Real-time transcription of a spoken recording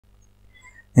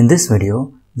In this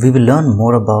video, we will learn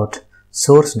more about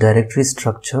source directory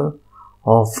structure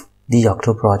of the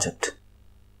Yocto project.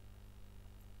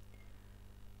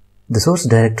 The source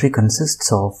directory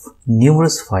consists of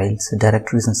numerous files,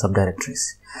 directories and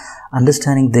subdirectories.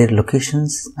 Understanding their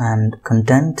locations and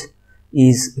content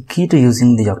is key to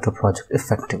using the Yocto project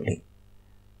effectively.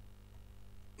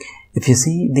 If you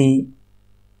see the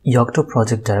Yocto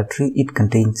project directory, it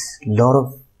contains a lot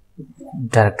of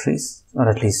directories, or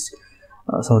at least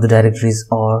some of the directories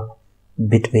are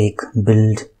bitbake,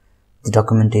 build, the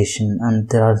documentation, and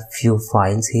there are few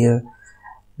files here.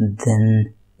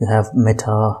 Then you have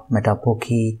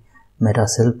meta-poky,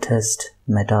 meta-self-test,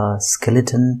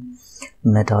 meta-skeleton,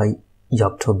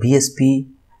 meta-Yocto BSP,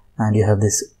 and you have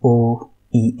this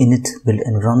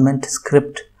oe-init-build-env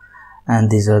script, and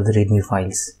these are the README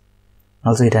files.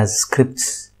 Also it has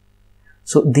scripts.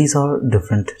 So these are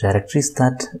different directories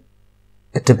that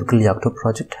a typical Yocto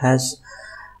project has,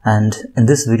 and in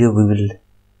this video we will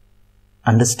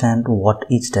understand what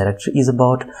each directory is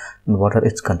about and what are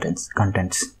its contents.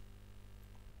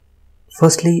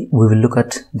 Firstly, we will look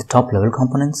at the top level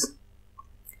components.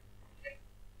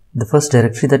 The first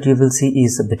directory that you will see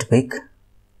is bitbake.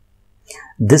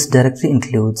 This directory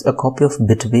includes a copy of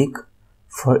bitbake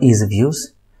for ease of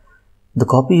use. The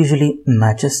copy usually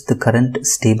matches the current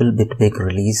stable bitbake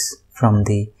release from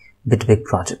the bitbake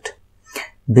project.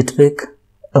 Bitbake,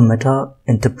 a meta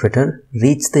interpreter,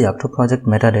 reads the Yocto project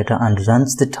metadata and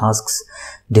runs the tasks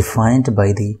defined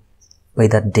by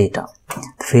that data.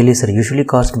 The failures are usually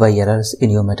caused by errors in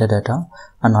your metadata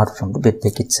and not from the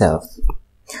bitbake itself.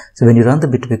 So when you run the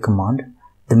bitbake command,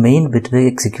 the main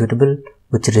bitbake executable,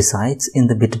 which resides in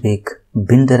the bitbake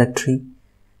bin directory,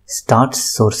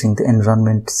 starts sourcing the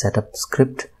environment setup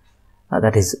script,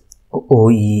 that is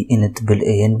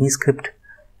oe-init-build-env script,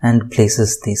 and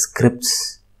places the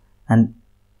scripts and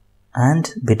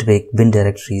bitbake bin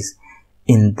directories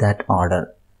in that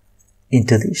order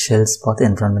into the shell's path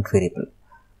environment variable.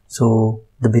 So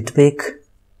the bitbake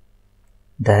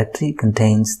directory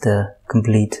contains the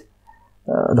complete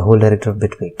the whole directory of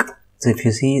bitbake. So if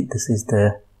you see, this is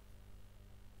the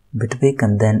bitbake,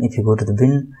 and then if you go to the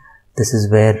bin, this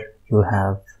is where you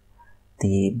have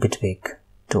the bitbake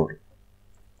tool.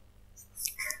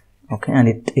 Okay, and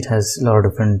it has a lot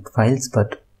of different files,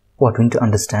 but what we need to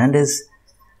understand is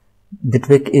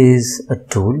bitbake is a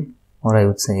tool, or I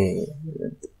would say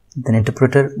an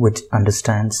interpreter, which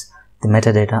understands the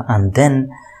metadata, and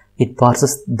then it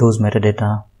parses those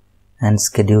metadata and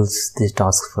schedules the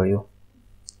tasks for you.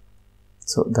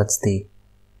 So that's we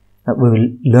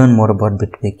will learn more about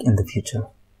bitbake in the future.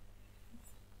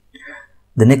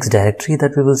 The next directory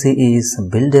that we will see is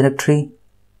build directory.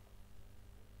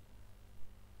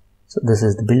 So this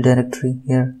is the build directory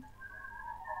here,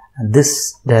 and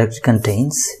this directory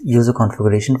contains user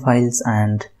configuration files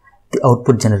and the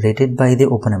output generated by the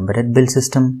Open Embedded build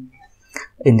system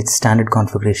in its standard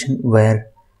configuration, where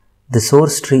the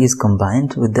source tree is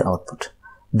combined with the output.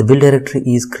 The build directory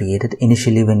is created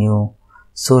initially when you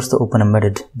source the Open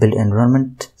Embedded build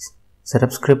environment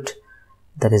setup script,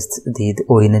 that is the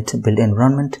oe-init build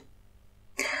environment.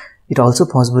 It also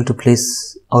possible to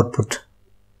place output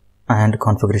and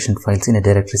configuration files in a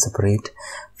directory separate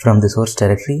from the source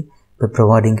directory by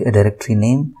providing a directory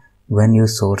name when you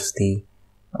source the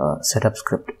setup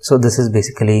script. So this is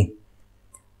basically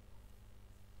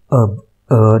a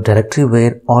directory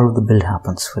where all of the build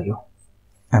happens for you,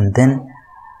 and then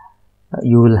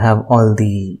you will have all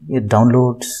the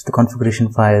downloads, the configuration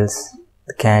files,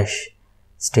 the cache,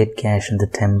 state cache, and the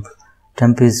temp.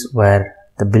 Temp is where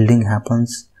the building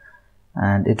happens,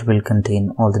 and it will contain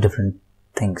all the different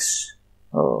things,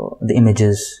 the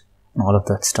images and all of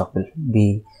that stuff will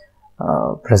be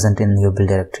present in your build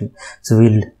directory. So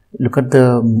we'll look at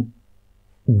the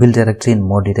build directory in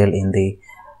more detail in the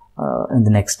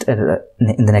next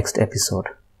episode.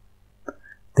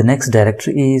 The next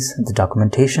directory is the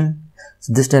documentation.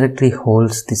 So this directory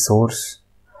holds the source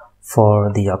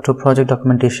for the Yocto project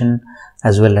documentation,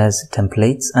 as well as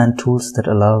templates and tools that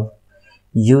allow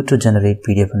you to generate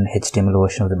PDF and HTML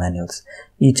version of the manuals.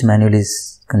 Each manual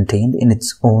is contained in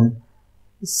its own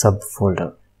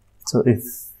subfolder. So if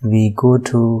we go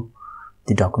to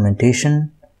the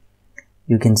documentation,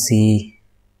 you can see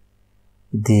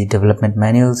the development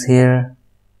manuals here,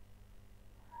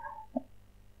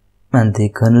 and the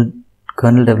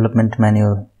kernel development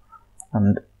manual,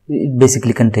 and it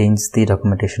basically contains the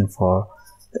documentation for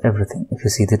everything. If you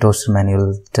see the toaster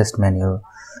manual, test manual,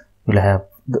 you'll have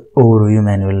the overview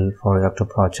manual for Yocto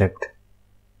project,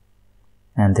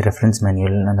 and the reference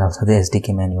manual, and also the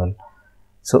SDK manual.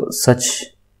 So such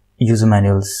user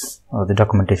manuals or the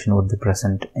documentation would be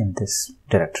present in this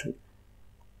directory.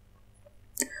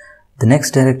 The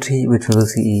next directory which we will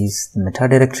see is the meta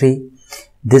directory.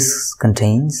 This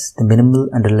contains the minimal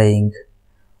underlying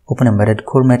Open Embedded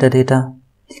Core metadata.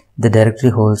 The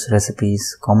directory holds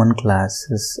recipes, common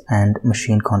classes, and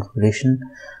machine configuration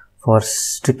for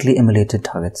strictly emulated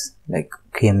targets like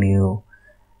QEMU,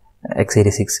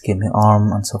 x86,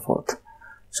 qemuarm, and so forth.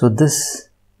 So this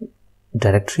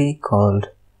directory called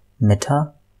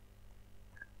meta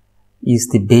is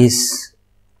the base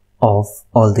of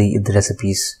all the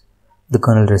recipes, the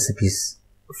kernel recipes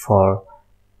for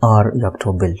our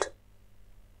Yocto build.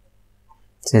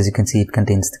 So as you can see, it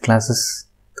contains the classes,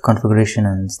 the configuration,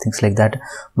 and things like that.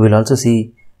 We will also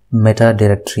see meta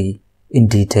directory in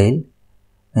detail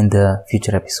in the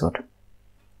future episode.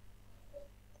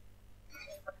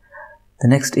 The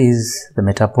next is the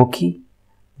meta-poky,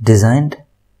 designed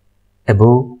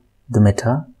above the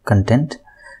meta content.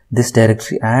 This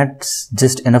directory adds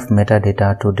just enough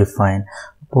metadata to define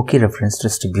a poky reference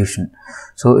distribution.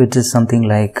 So it is something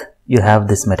like you have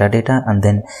this metadata and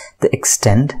then they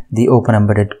extend the Open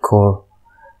Embedded Core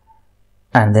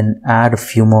and then add a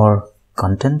few more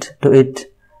content to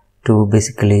it to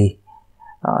basically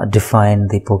define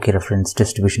the poky reference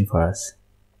distribution for us.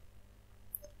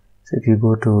 So if you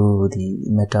go to the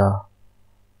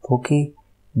meta-poky,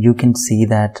 you can see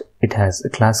that it has a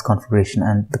class configuration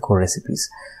and the core recipes.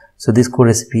 So these core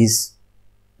recipes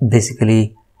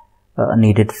basically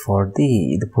needed for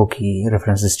the poky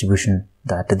reference distribution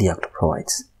that the Yocto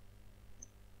provides.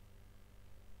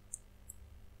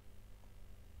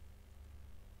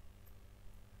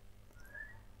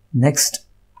 Next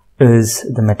is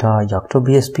the meta Yocto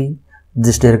BSP.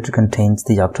 This directory contains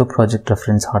the Yocto project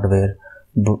reference hardware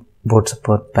board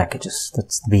support packages.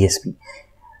 That's the BSP.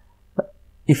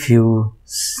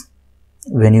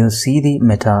 When you see the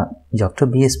meta Yocto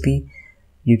BSP,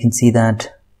 you can see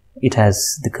that it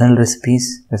has the kernel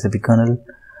recipes, recipe kernel,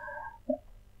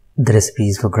 the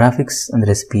recipes for graphics, and the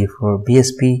recipe for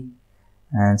BSP,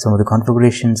 and some of the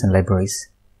configurations and libraries.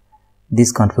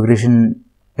 This configuration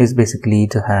is basically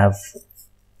to have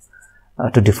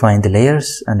to define the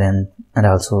layers and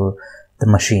also the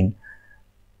machine.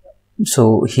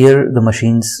 So here the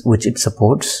machines which it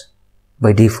supports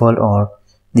by default are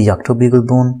the Yocto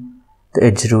Beaglebone, the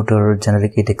Edge Router,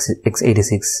 generic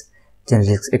x86,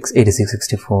 generic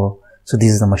x86-64. So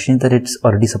these are the machines that it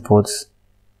already supports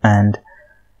and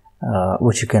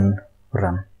which you can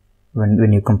run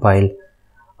when you compile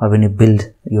or when you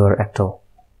build your Yocto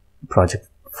project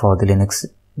for the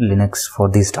Linux for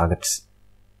these targets.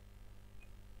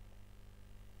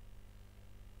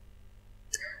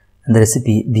 And the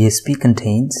recipe BSP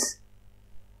contains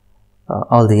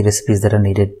all the recipes that are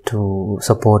needed to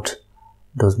support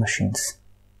those machines.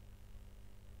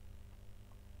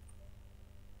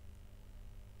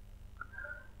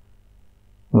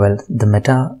 Well, the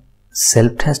meta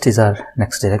self-test is our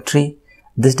next directory.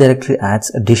 This directory adds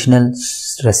additional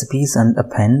recipes and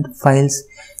append files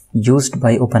used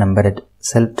by Open Embedded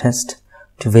self-test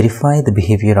to verify the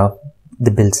behavior of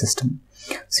the build system.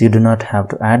 So you do not have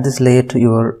to add this layer to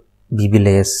your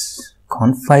bblayers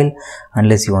conf file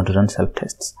unless you want to run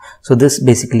self-tests. So this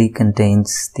basically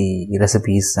contains the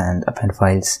recipes and append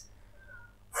files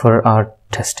for our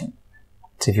testing.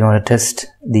 So if you want to test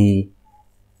the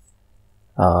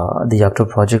Yocto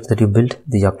project that you build,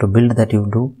 the Yocto build that you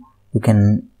do, you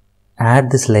can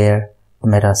add this layer, the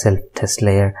meta self-test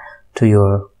layer, to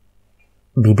your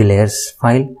bblayers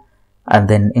file and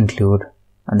then include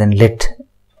and then let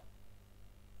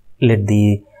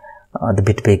the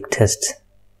bitbake test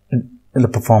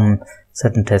perform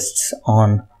certain tests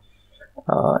on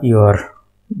your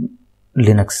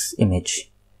Linux image.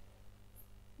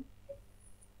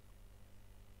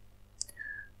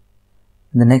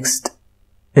 The next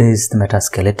is the meta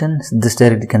skeleton. This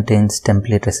directory contains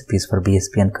template recipes for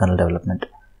BSP and kernel development.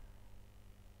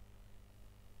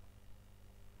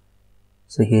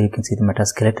 So here you can see the meta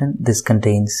skeleton. This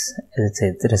contains, as I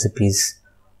said, the recipes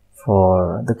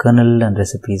for the kernel and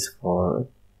recipes for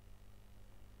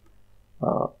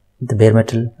the bare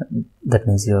metal, that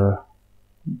means the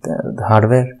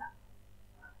hardware,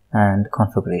 and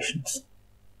configurations.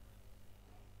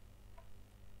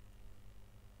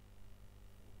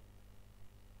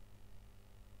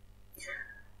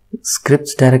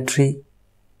 Scripts directory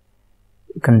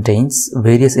contains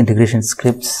various integration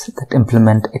scripts that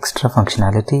implement extra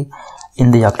functionality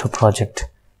in the Yocto project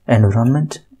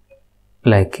environment,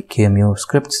 like QEMU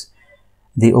scripts.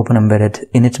 The Open Embedded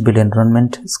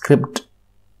init-build-env script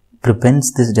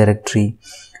prevents this directory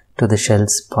to the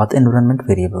shell's path environment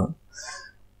variable.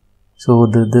 So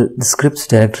the scripts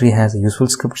directory has useful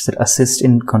scripts that assist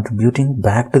in contributing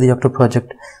back to the Yocto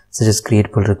project, such as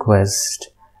create pull request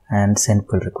and send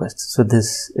pull requests. So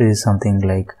this is something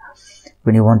like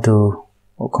when you want to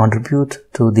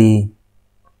contribute to the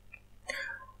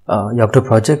Yocto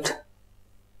project,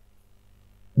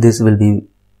 this will be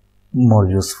more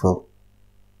useful.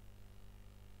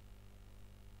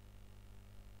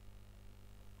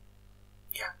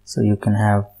 So you can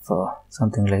have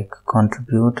something like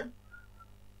contribute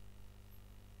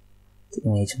the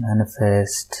image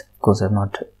manifest. Of course, I've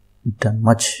not done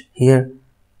much here,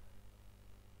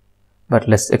 but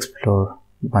let's explore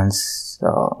once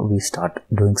we start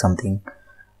doing something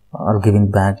or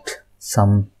giving back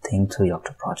something to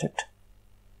Yocto project.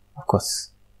 Of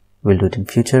course, we'll do it in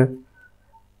future,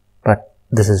 but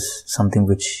this is something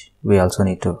which we also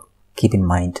need to keep in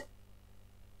mind.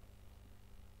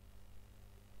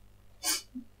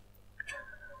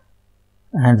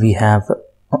 And we have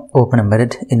open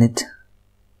embedded init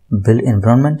build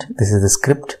environment. This is the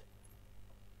script.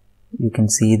 You can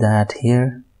see that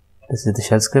here. This is the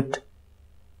shell script.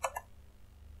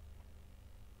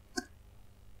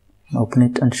 Open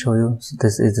it and show you. So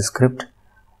this is the script.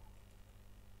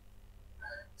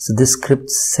 So this script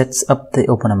sets up the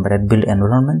open embedded build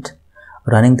environment.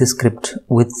 Running the script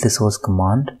with the source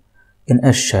command in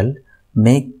a shell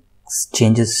makes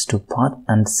changes to path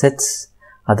and sets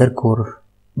other core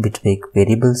bitbake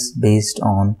variables based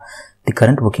on the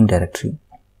current working directory.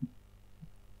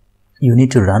 You need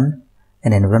to run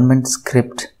an environment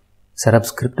script, setup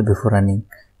script before running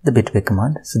the bitbake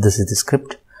command. So this is the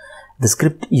script. The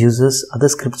script uses other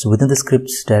scripts within the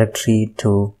scripts directory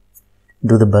to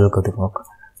do the bulk of the work.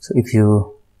 So if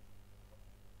you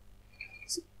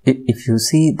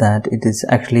see that it is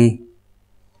actually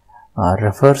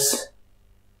refers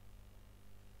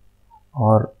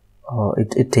or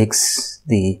it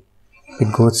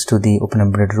goes to the open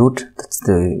embedded root, that's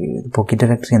the poky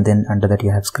directory, and then under that you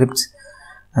have scripts,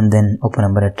 and then open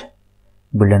embedded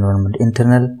build environment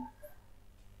internal,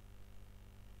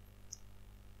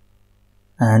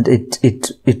 and it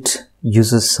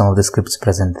uses some of the scripts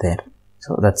present there.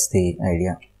 So that's the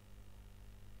idea.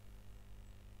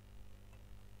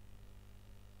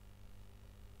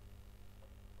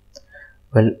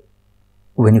 Well,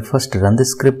 when you first run the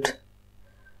script,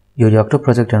 your Yocto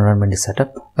project environment is set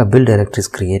up, a build directory is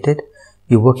created,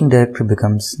 your working directory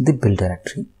becomes the build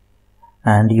directory,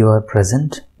 and you are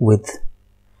present with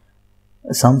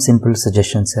some simple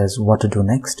suggestions as what to do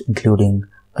next, including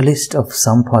a list of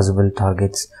some possible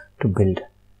targets to build.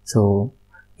 So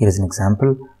here is an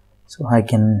example. So I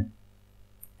can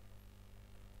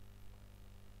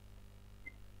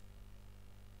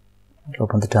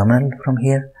open the terminal from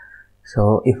here.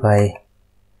 So if I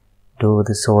do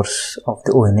the source of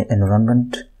the oe-init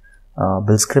environment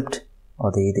build script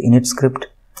or the init script,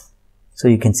 so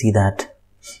you can see that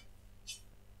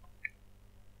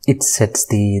it sets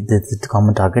the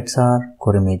common targets are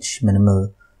core image,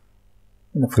 minimal,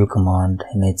 full command,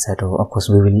 image set. Of course,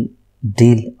 we will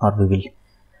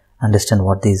understand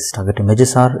what these target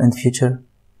images are in the future.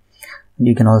 And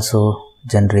you can also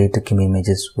generate QEMU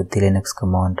images with the Linux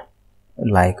command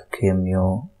like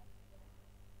qemu,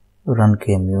 run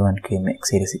qemu and qemu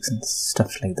x86 and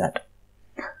stuff like that.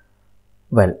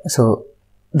 Well, so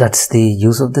that's the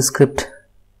use of the script,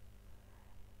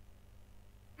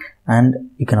 and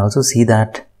you can also see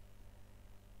that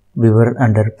we were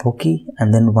under poky,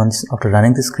 and then once after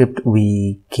running the script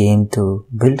we came to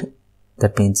build.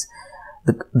 That means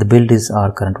the build is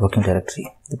our current working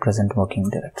directory, the present working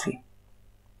directory.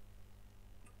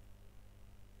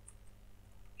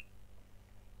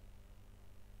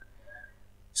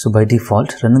 So by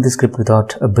default, running the script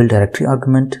without a build directory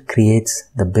argument creates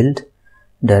the build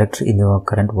directory in your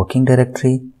current working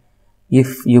directory.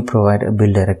 If you provide a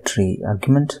build directory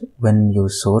argument when you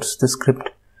source the script,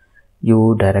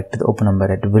 you direct the open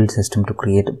embedded build system to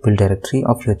create a build directory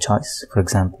of your choice. For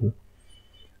example,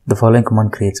 the following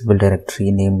command creates a build directory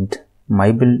named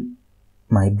my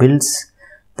builds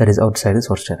that is outside the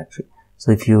source directory.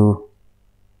 So if you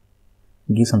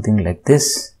give something like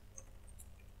this,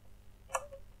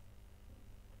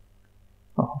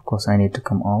 of course I need to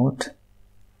come out.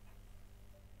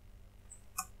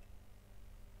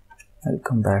 I'll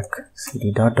come back,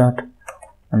 cd ...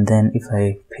 and then if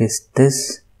I paste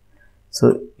this,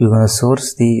 so you're going to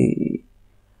source the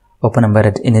open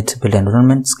embedded init build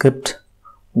environment script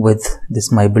with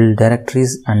this my build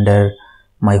directories under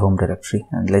my home directory,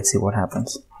 and let's see what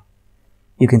happens.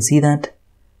 You can see that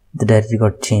the directory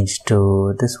got changed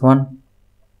to this one,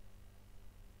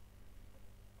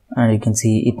 and you can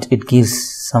see it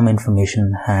gives some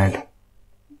information had.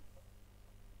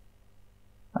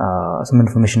 some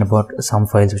information about some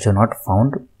files which are not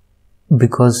found,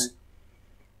 because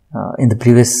in the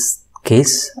previous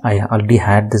case I already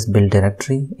had this build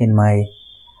directory in my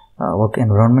work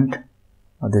environment,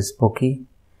 this poky.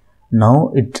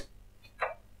 Now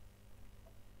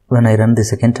when I run the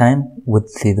second time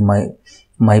with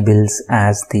my builds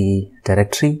as the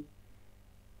directory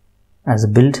as a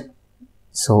build,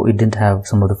 so it didn't have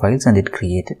some of the files and it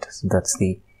created. So that's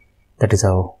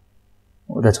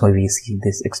why we see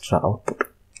this extra output.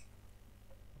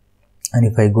 And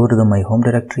if I go to my home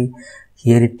directory,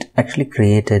 here it actually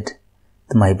created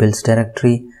the my builds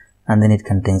directory, and then it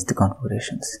contains the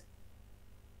configurations.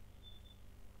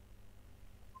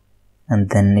 And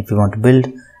then if you want to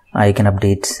build, I can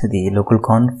update the local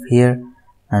conf here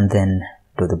and then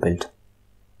do the build.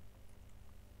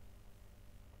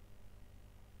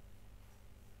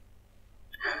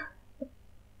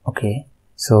 Okay,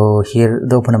 so here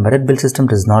the Open Embedded Build System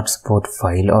does not support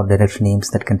file or directory names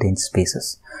that contain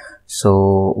spaces.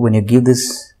 So when you give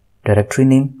this directory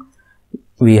name,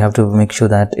 we have to make sure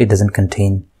that it doesn't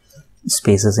contain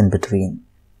spaces in between.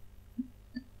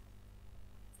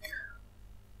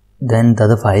 Then the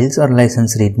other files are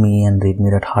licensed README and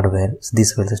README.hardware. So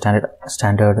these files are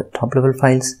standard top level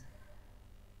files.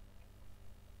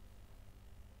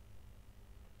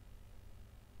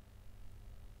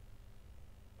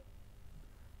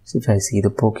 So if I see the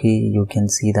poky, you can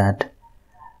see that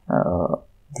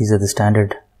these are the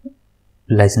standard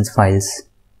license files,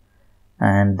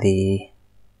 and the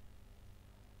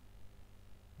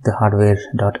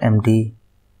hardware.md,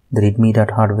 the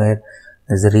README.hardware,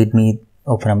 there's the README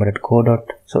Open Embedded Core.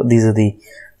 So these are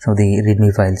some of the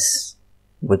README files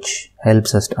which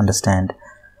helps us to understand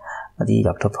the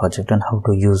Yocto project and how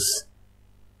to use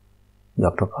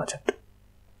Yocto project.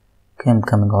 Okay, I'm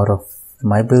coming out of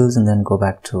my builds and then go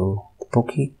back to the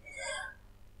poky.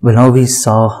 Well, now we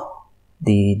saw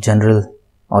the general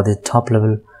or the top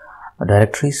level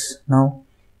directories now.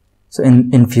 So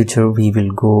in future we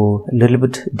will go a little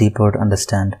bit deeper to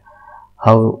understand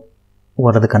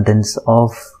what are the contents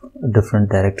of different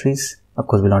directories. Of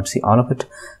course, we'll not see all of it,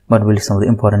 but we'll see some of the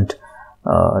important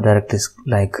directories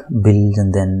like build,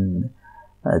 and then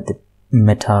the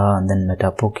meta, and then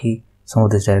meta-poky. Some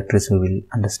of these directories we will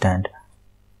understand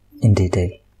in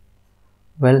detail.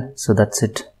 Well, so that's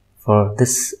it for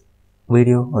this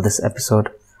video or this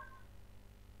episode.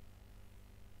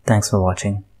 Thanks for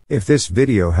watching. If this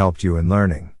video helped you in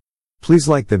learning, please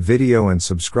like the video and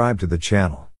subscribe to the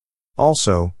channel.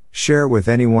 Also, share with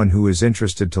anyone who is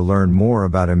interested to learn more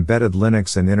about embedded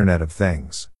Linux and Internet of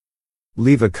Things.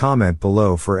 Leave a comment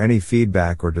below for any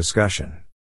feedback or discussion.